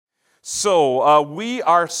We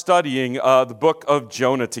are studying the book of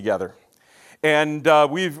Jonah together. And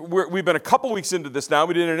we've been a couple weeks into this now.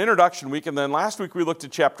 We did an introduction week, and then last week we looked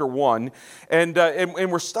at chapter 1. And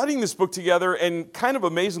we're studying this book together, and kind of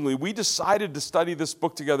amazingly, we decided to study this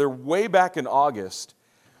book together way back in August.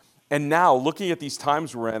 And now, looking at these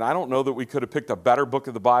times we're in, I don't know that we could have picked a better book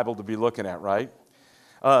of the Bible to be looking at, right?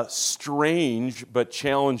 Strange but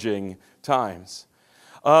challenging times.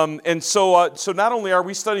 So not only are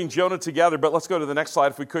we studying Jonah together, but let's go to the next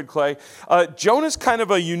slide if we could, Clay. Jonah's kind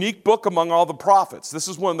of a unique book among all the prophets. This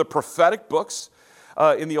is one of the prophetic books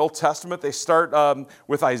in the Old Testament. They start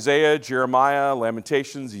with Isaiah, Jeremiah,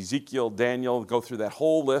 Lamentations, Ezekiel, Daniel, go through that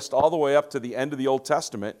whole list all the way up to the end of the Old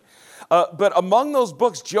Testament. But among those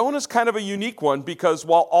books, Jonah's kind of a unique one because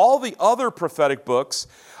while all the other prophetic books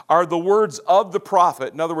are the words of the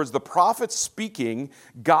prophet, in other words, the prophet speaking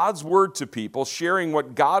God's word to people, sharing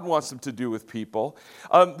what God wants them to do with people,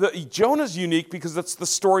 Jonah's unique because it's the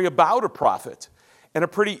story about a prophet, and a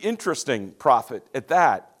pretty interesting prophet at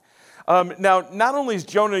that. Now, not only is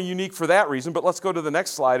Jonah unique for that reason, but let's go to the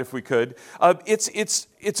next slide if we could.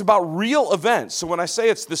 It's about real events. So when I say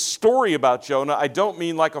it's the story about Jonah, I don't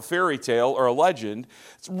mean like a fairy tale or a legend.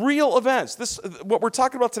 It's real events. What we're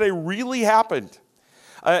talking about today really happened.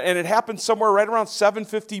 And it happened somewhere right around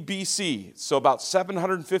 750 BC, so about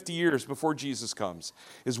 750 years before Jesus comes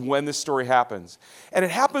is when this story happens. And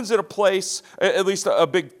it happens at a place, at least a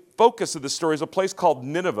big focus of the story is a place called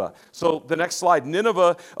Nineveh. So the next slide,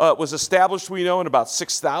 Nineveh was established, we know, in about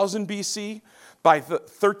 6000 BC. By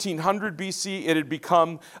 1300 BC, it had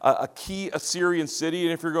become a key Assyrian city.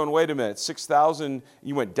 And if you're going, wait a minute, 6,000,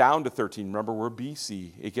 you went down to 13. Remember, we're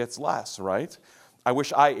BC. It gets less, right? I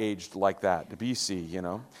wish I aged like that, to BC, you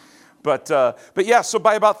know. But yeah, so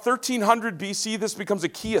by about 1300 BC, this becomes a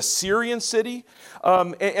key Assyrian city.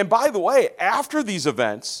 And by the way, after these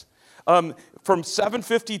events, from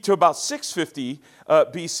 750 to about 650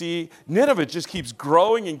 BC, Nineveh just keeps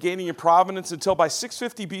growing and gaining in prominence until by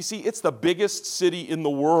 650 BC, it's the biggest city in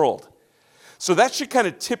the world. So that should kind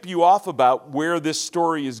of tip you off about where this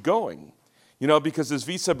story is going. You know, because as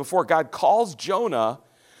V said before, God calls Jonah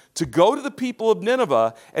to go to the people of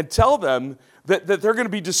Nineveh and tell them that they're going to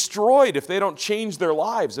be destroyed if they don't change their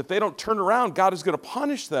lives. If they don't turn around, God is going to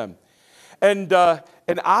punish them. And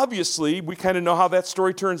obviously, we kind of know how that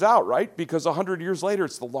story turns out, right? Because 100 years later,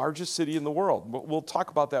 it's the largest city in the world. We'll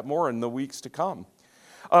talk about that more in the weeks to come.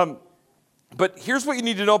 But here's what you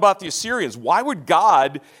need to know about the Assyrians. Why would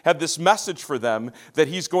God have this message for them that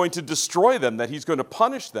he's going to destroy them, that he's going to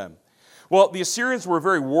punish them? Well, the Assyrians were a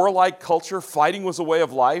very warlike culture. Fighting was a way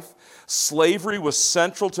of life. Slavery was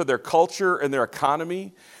central to their culture and their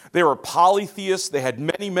economy. They were polytheists. They had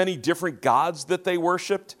many, many different gods that they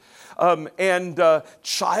worshipped. And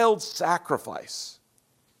child sacrifice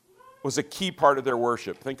was a key part of their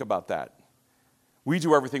worship. Think about that. We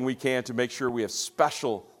do everything we can to make sure we have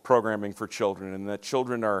special programming for children and that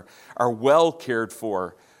children are well cared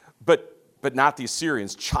for, but not the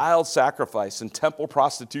Assyrians. Child sacrifice and temple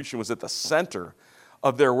prostitution was at the center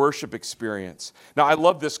of their worship experience. Now, I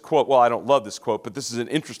love this quote. Well, I don't love this quote, but this is an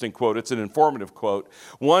interesting quote. It's an informative quote.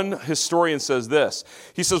 One historian says this.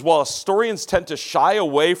 He says, while historians tend to shy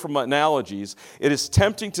away from analogies, it is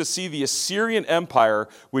tempting to see the Assyrian Empire,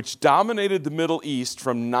 which dominated the Middle East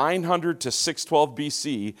from 900 to 612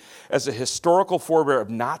 BC, as a historical forebear of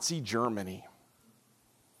Nazi Germany.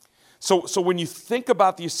 So when you think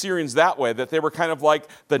about the Assyrians that way, that they were kind of like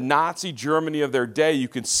the Nazi Germany of their day, you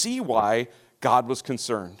can see why God was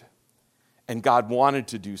concerned. And God wanted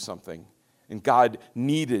to do something. And God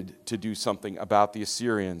needed to do something about the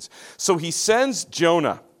Assyrians. So he sends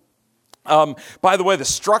Jonah. By the way, the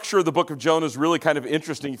structure of the book of Jonah is really kind of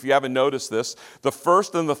interesting if you haven't noticed this. The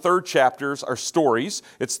first and the third chapters are stories.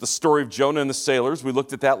 It's the story of Jonah and the sailors. We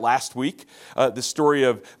looked at that last week. The story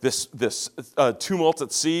of this tumult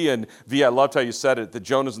at sea. And V, I loved how you said it, that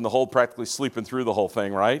Jonah's in the hold practically sleeping through the whole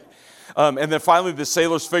thing, right? And then finally the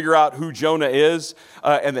sailors figure out who Jonah is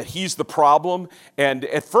and that he's the problem. And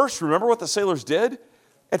at first, remember what the sailors did?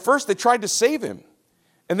 At first, they tried to save him.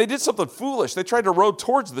 And they did something foolish. They tried to row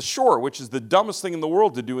towards the shore, which is the dumbest thing in the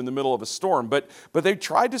world to do in the middle of a storm. But they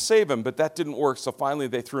tried to save him, but that didn't work. So finally,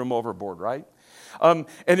 they threw him overboard, right? And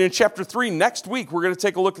in chapter 3, next week, we're going to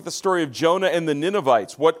take a look at the story of Jonah and the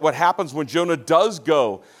Ninevites. What happens when Jonah does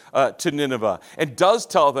go to Nineveh and does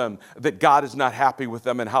tell them that God is not happy with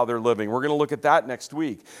them and how they're living. We're going to look at that next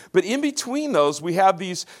week. But in between those, we have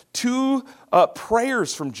these two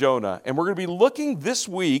prayers from Jonah. And we're going to be looking this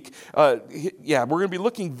week, we're going to be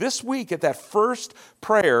looking this week at that first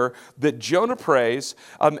prayer that Jonah prays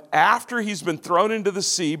after he's been thrown into the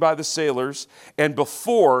sea by the sailors and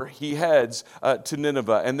before he heads to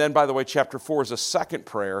Nineveh. And then, by the way, chapter 4 is a second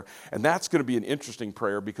prayer, and that's going to be an interesting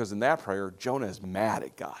prayer because in that prayer, Jonah is mad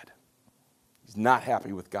at God. He's not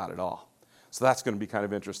happy with God at all. So that's going to be kind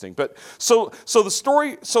of interesting. But so the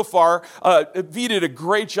story so far, V did a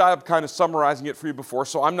great job kind of summarizing it for you before,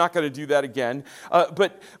 so I'm not going to do that again.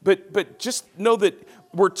 But just know that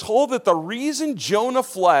we're told that the reason Jonah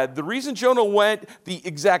fled, the reason Jonah went the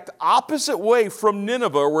exact opposite way from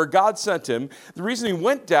Nineveh where God sent him, the reason he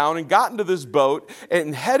went down and got into this boat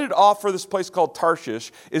and headed off for this place called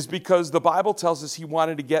Tarshish is because the Bible tells us he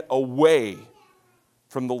wanted to get away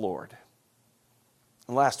from the Lord.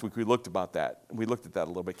 And last week we looked at that a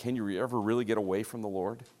little bit. Can you ever really get away from the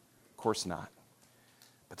Lord? Of course not.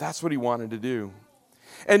 But that's what he wanted to do.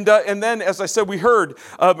 And then, as I said, we heard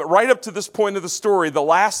right up to this point of the story, the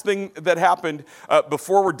last thing that happened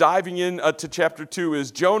before we're diving in to chapter 2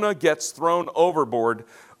 is Jonah gets thrown overboard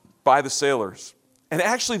by the sailors. And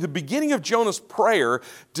actually, the beginning of Jonah's prayer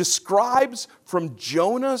describes from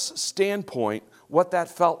Jonah's standpoint what that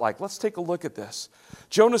felt like. Let's take a look at this.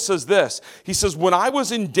 Jonah says this. He says, when I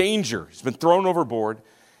was in danger, he's been thrown overboard,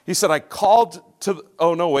 he said, I called to,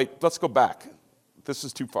 oh no, wait, let's go back. This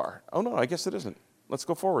is too far. Oh no, I guess it isn't. Let's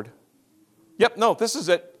go forward. Yep, no, this is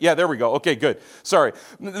it. Yeah, there we go. Okay, good. Sorry.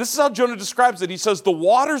 This is how Jonah describes it. He says, the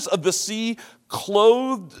waters of the sea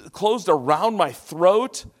closed around my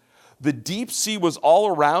throat. The deep sea was all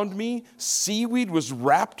around me. Seaweed was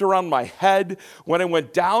wrapped around my head. When I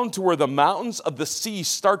went down to where the mountains of the sea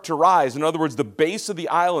start to rise, in other words, the base of the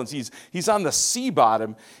islands, he's on the sea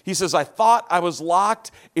bottom. He says, I thought I was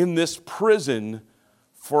locked in this prison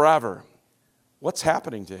forever. What's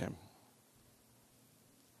happening to him?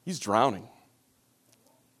 He's drowning.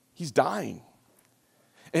 He's dying.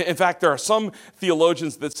 In fact, there are some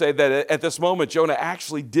theologians that say that at this moment, Jonah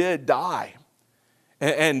actually did die.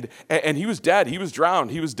 And he was dead. He was drowned.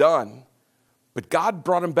 He was done. But God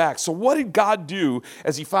brought him back. So what did God do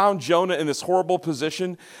as he found Jonah in this horrible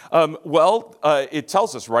position? It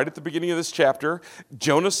tells us right at the beginning of this chapter,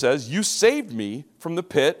 Jonah says, you saved me from the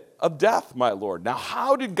pit of death, my Lord. Now,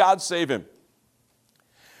 how did God save him?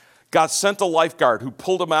 God sent a lifeguard who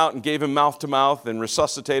pulled him out and gave him mouth to mouth and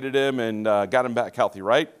resuscitated him and got him back healthy,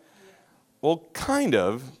 right? Well, kind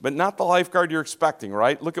of, but not the lifeguard you're expecting,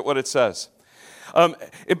 right? Look at what it says.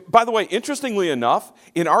 By the way, interestingly enough,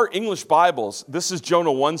 in our English Bibles, this is Jonah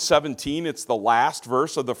 1:17. It's the last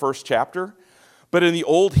verse of the first chapter. But in the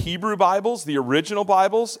old Hebrew Bibles, the original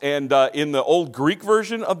Bibles, and in the old Greek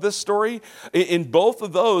version of this story, in both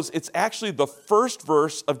of those, it's actually the first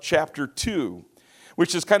verse of chapter 2.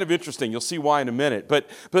 Which is kind of interesting. You'll see why in a minute. But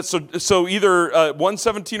so either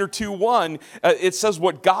 1:17 or 2:1, it says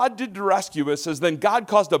what God did to rescue us. It says then God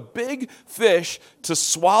caused a big fish to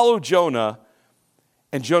swallow Jonah,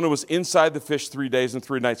 and Jonah was inside the fish 3 days and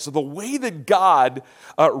 3 nights. So the way that God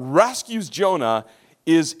rescues Jonah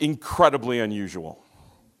is incredibly unusual.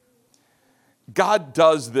 God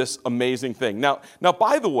does this amazing thing. Now,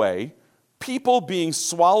 by the way, people being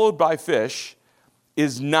swallowed by fish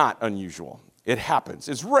is not unusual. It happens.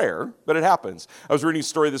 It's rare, but it happens. I was reading a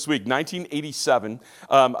story this week. 1987,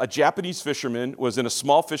 a Japanese fisherman was in a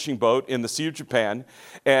small fishing boat in the Sea of Japan,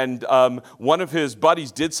 and one of his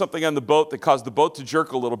buddies did something on the boat that caused the boat to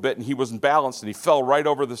jerk a little bit, and he wasn't balanced, and he fell right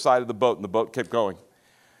over the side of the boat, and the boat kept going.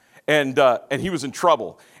 And he was in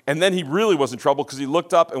trouble. And then he really was in trouble because he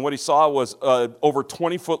looked up, and what he saw was over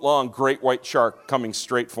 20-foot-long great white shark coming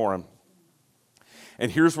straight for him.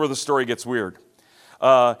 And here's where the story gets weird.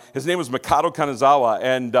 His name was Makoto Kanazawa,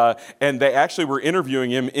 and they actually were interviewing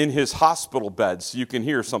him in his hospital bed, so you can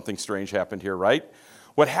hear something strange happened here, right?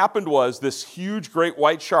 What happened was this huge great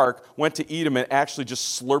white shark went to eat him and actually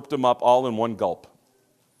just slurped him up all in one gulp.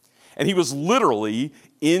 And he was literally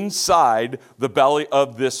inside the belly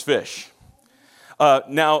of this fish.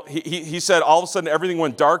 Now, he said all of a sudden everything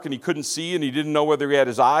went dark and he couldn't see and he didn't know whether he had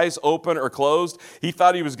his eyes open or closed. He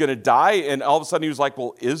thought he was going to die, and all of a sudden he was like,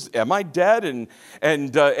 well, am I dead? And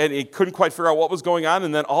he couldn't quite figure out what was going on.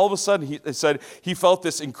 And then all of a sudden he said he felt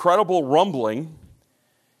this incredible rumbling,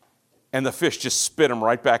 and the fish just spit him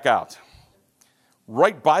right back out.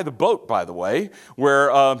 right by the boat, by the way, where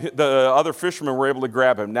the other fishermen were able to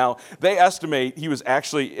grab him. Now, they estimate he was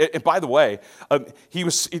actually, and by the way,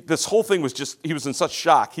 this whole thing was just, he was in such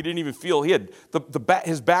shock, he didn't even feel, he had,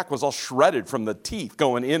 his back was all shredded from the teeth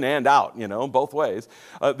going in and out, both ways,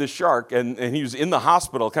 this shark, and he was in the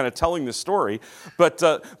hospital kind of telling this story, but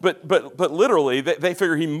literally, they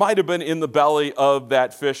figure he might have been in the belly of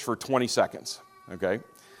that fish for 20 seconds, okay?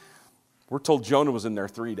 We're told Jonah was in there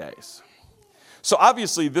 3 days. So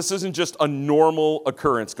obviously, this isn't just a normal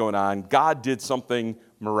occurrence going on. God did something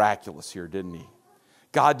miraculous here, didn't he?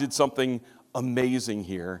 God did something amazing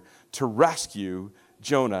here to rescue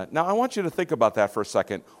Jonah. Now, I want you to think about that for a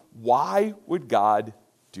second. Why would God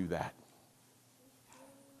do that?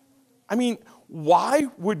 I mean, why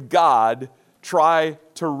would God try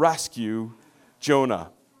to rescue Jonah?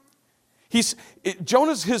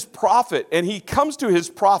 Jonah's his prophet, and he comes to his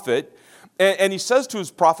prophet, and he says to his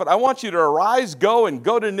prophet, I want you to arise, go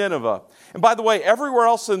to Nineveh. And by the way, everywhere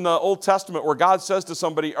else in the Old Testament where God says to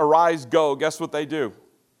somebody, arise, go, guess what they do?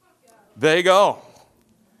 They go.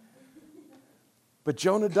 But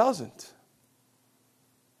Jonah doesn't.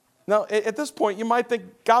 Now, at this point, you might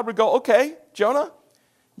think God would go, okay, Jonah,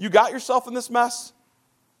 you got yourself in this mess.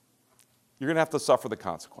 You're going to have to suffer the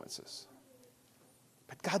consequences.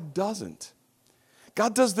 But God doesn't.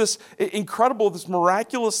 God does this incredible, this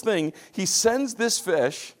miraculous thing. He sends this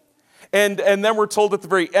fish, and then we're told at the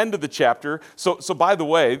very end of the chapter, so by the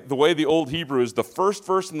way the Old Hebrew is the first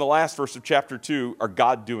verse and the last verse of chapter 2 are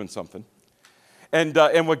God doing something. And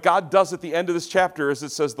what God does at the end of this chapter is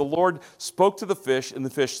it says, the Lord spoke to the fish, and the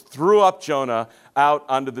fish threw up Jonah out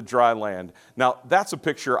onto the dry land. Now, that's a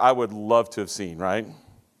picture I would love to have seen, right?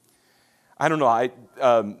 I don't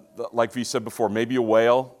know, like we said before, maybe a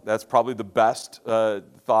whale. That's probably the best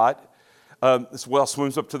thought. This whale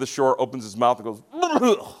swims up to the shore, opens his mouth, and goes,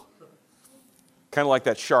 kind of like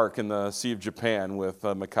that shark in the Sea of Japan with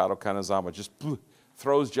Mikado Kanezama, just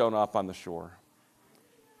throws Jonah up on the shore.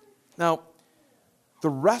 Now, the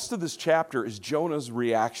rest of this chapter is Jonah's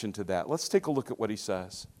reaction to that. Let's take a look at what he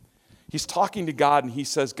says. He's talking to God, and he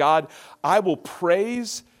says, God, I will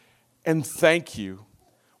praise and thank you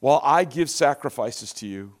while I give sacrifices to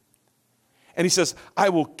you. And he says, I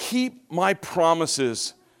will keep my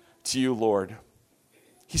promises to you, Lord.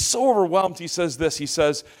 He's so overwhelmed, he says this. He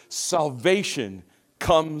says, salvation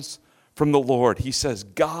comes from the Lord. He says,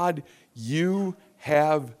 God, you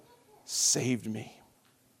have saved me.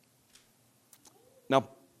 Now,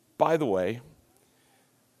 by the way,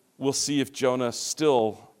 we'll see if Jonah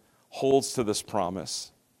still holds to this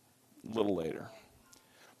promise a little later.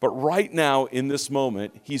 But right now, in this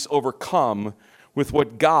moment, he's overcome with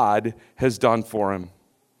what God has done for him.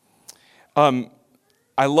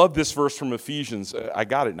 I love this verse from Ephesians. I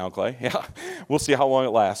got it now, Clay. Yeah, we'll see how long it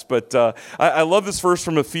lasts. But I love this verse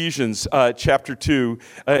from Ephesians chapter 2.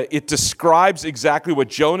 It describes exactly what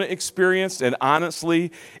Jonah experienced, and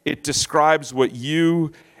honestly, it describes what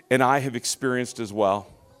you and I have experienced as well.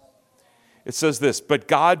 It says this, but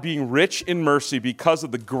God, being rich in mercy because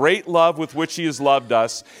of the great love with which he has loved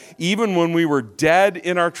us, even when we were dead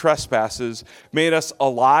in our trespasses, made us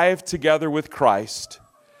alive together with Christ.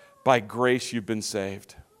 By grace you've been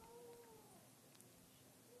saved.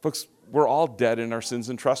 Folks, we're all dead in our sins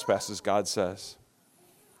and trespasses, God says.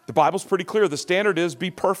 The Bible's pretty clear. The standard is be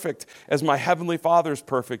perfect as my heavenly Father is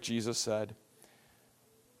perfect, Jesus said.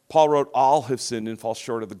 Paul wrote, all have sinned and fall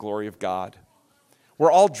short of the glory of God.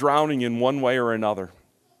 We're all drowning in one way or another.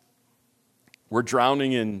 We're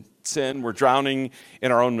drowning in sin. We're drowning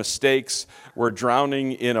in our own mistakes. We're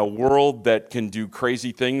drowning in a world that can do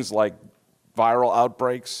crazy things like viral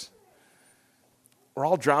outbreaks. We're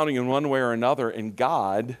all drowning in one way or another, and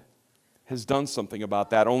God has done something about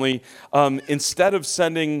that. Only instead of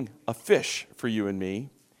sending a fish for you and me,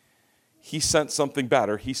 he sent something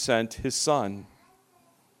better. He sent his son.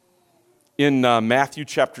 In Matthew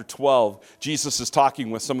chapter 12, Jesus is talking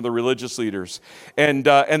with some of the religious leaders. And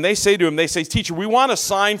they say to him, teacher, we want a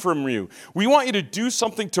sign from you. We want you to do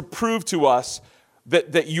something to prove to us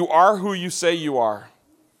that you are who you say you are.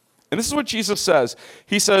 And this is what Jesus says.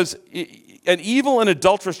 He says, an evil and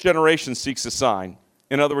adulterous generation seeks a sign.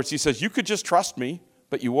 In other words, he says, you could just trust me,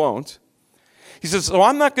 but you won't. He says, so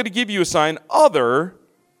I'm not going to give you a sign other.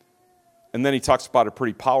 And then he talks about a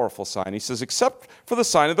pretty powerful sign. He says, except for the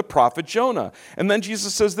sign of the prophet Jonah. And then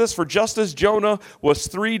Jesus says this, for just as Jonah was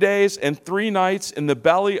 3 days and 3 nights in the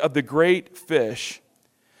belly of the great fish,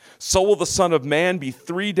 so will the Son of Man be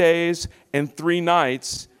 3 days and 3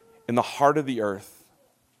 nights in the heart of the earth.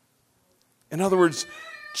 In other words,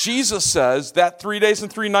 Jesus says that 3 days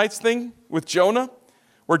and 3 nights thing with Jonah,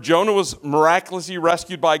 where Jonah was miraculously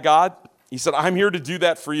rescued by God, He said, I'm here to do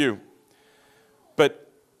that for you,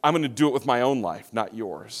 but I'm going to do it with my own life, not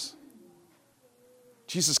yours.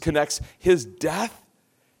 Jesus connects his death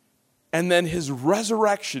and then his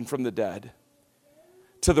resurrection from the dead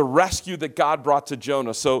to the rescue that God brought to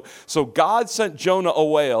Jonah. So God sent Jonah a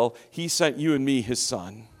whale. He sent you and me his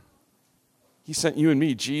son. He sent you and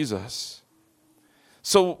me Jesus.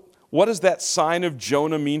 So what does that sign of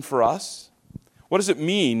Jonah mean for us? What does it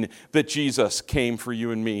mean that Jesus came for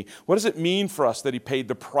you and me? What does it mean for us that he paid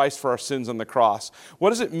the price for our sins on the cross? What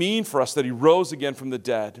does it mean for us that he rose again from the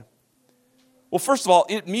dead? Well, first of all,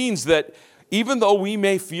 it means that even though we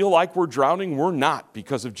may feel like we're drowning, we're not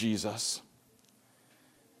because of Jesus.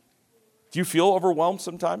 Do you feel overwhelmed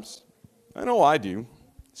sometimes? I know I do,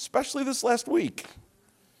 especially this last week,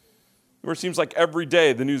 where it seems like every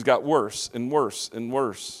day the news got worse and worse and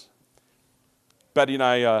worse. Betty and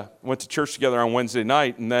I went to church together on Wednesday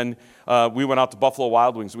night, and then we went out to Buffalo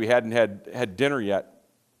Wild Wings. We hadn't had dinner yet.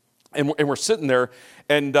 And we're sitting there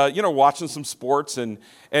and, watching some sports, and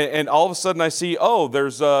all of a sudden I see,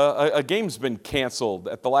 there's a game's been canceled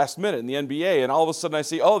at the last minute in the NBA, and all of a sudden I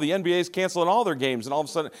see, the NBA's canceling all their games, and all of a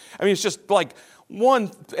sudden, it's just like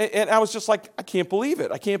one, and I was just like, I can't believe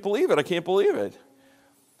it.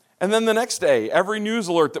 And then the next day, every news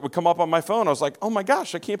alert that would come up on my phone, I was like, oh my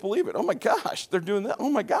gosh, I can't believe it. Oh my gosh, they're doing that.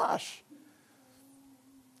 Oh my gosh.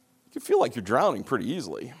 You can feel like you're drowning pretty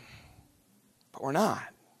easily, but we're not.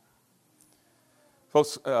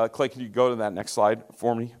 Folks, Clay, can you go to that next slide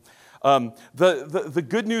for me? The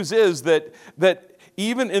good news is that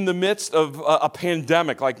even in the midst of a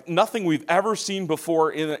pandemic, like nothing we've ever seen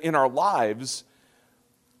before in our lives,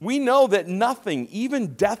 we know that nothing,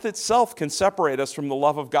 even death itself, can separate us from the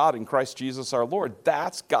love of God in Christ Jesus our Lord.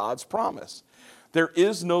 That's God's promise. There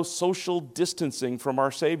is no social distancing from our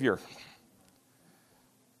Savior.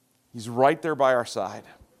 He's right there by our side.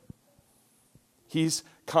 He's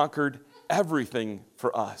conquered everything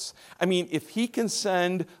for us. If he can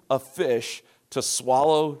send a fish to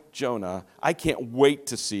swallow Jonah, I can't wait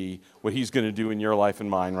to see what he's going to do in your life and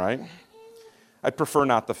mine, right? I'd prefer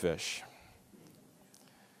not the fish.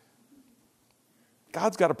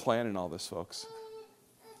 God's got a plan in all this, folks.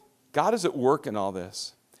 God is at work in all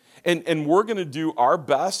this. And we're going to do our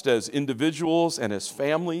best as individuals and as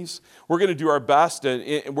families. We're going to do our best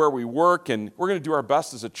where we work, and we're going to do our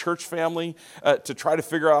best as a church family to try to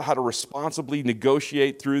figure out how to responsibly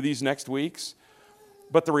negotiate through these next weeks.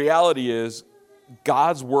 But the reality is,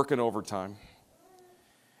 God's working overtime.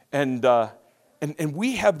 And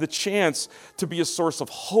we have the chance to be a source of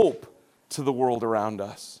hope to the world around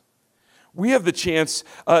us. We have the chance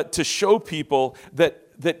to show people that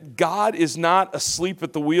God is not asleep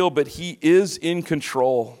at the wheel, but he is in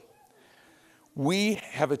control. We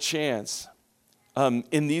have a chance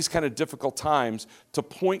in these kind of difficult times to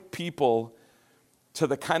point people to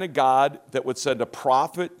the kind of God that would send a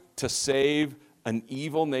prophet to save an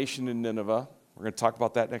evil nation in Nineveh. We're going to talk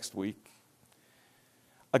about that next week.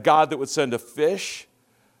 A God that would send a fish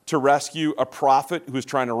to rescue a prophet who was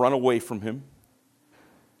trying to run away from him.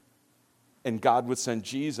 And God would send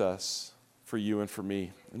Jesus for you and for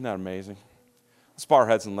me. Isn't that amazing? Let's bow our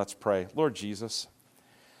heads and let's pray. Lord Jesus,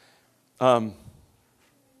 think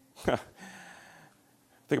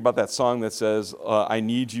about that song that says, I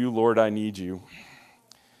need you, Lord, I need you.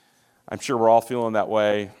 I'm sure we're all feeling that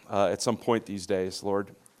way at some point these days,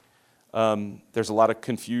 Lord. There's a lot of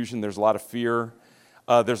confusion. There's a lot of fear.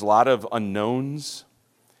 There's a lot of unknowns.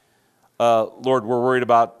 Lord, we're worried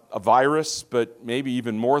about a virus, but maybe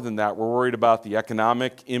even more than that, we're worried about the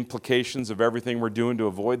economic implications of everything we're doing to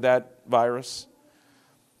avoid that virus.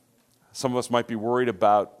 Some of us might be worried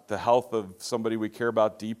about the health of somebody we care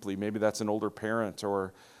about deeply. Maybe that's an older parent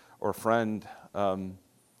or friend.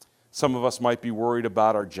 Some of us might be worried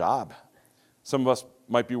about our job. Some of us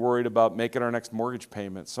might be worried about making our next mortgage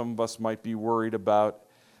payment. Some of us might be worried about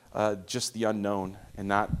just the unknown and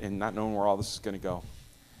not knowing where all this is going to go.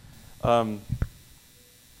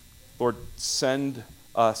 Lord, send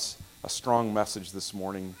us a strong message this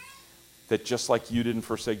morning that just like you didn't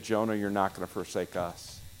forsake Jonah, you're not going to forsake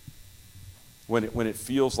us. When it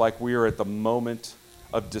feels like we are at the moment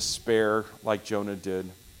of despair like Jonah did,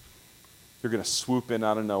 you're going to swoop in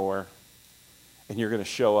out of nowhere, and you're going to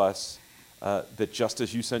show us that just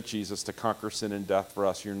as you sent Jesus to conquer sin and death for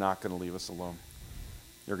us, you're not going to leave us alone.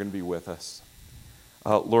 You're going to be with us.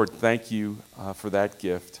 Lord, thank you for that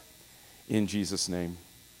gift. In Jesus' name,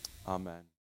 amen.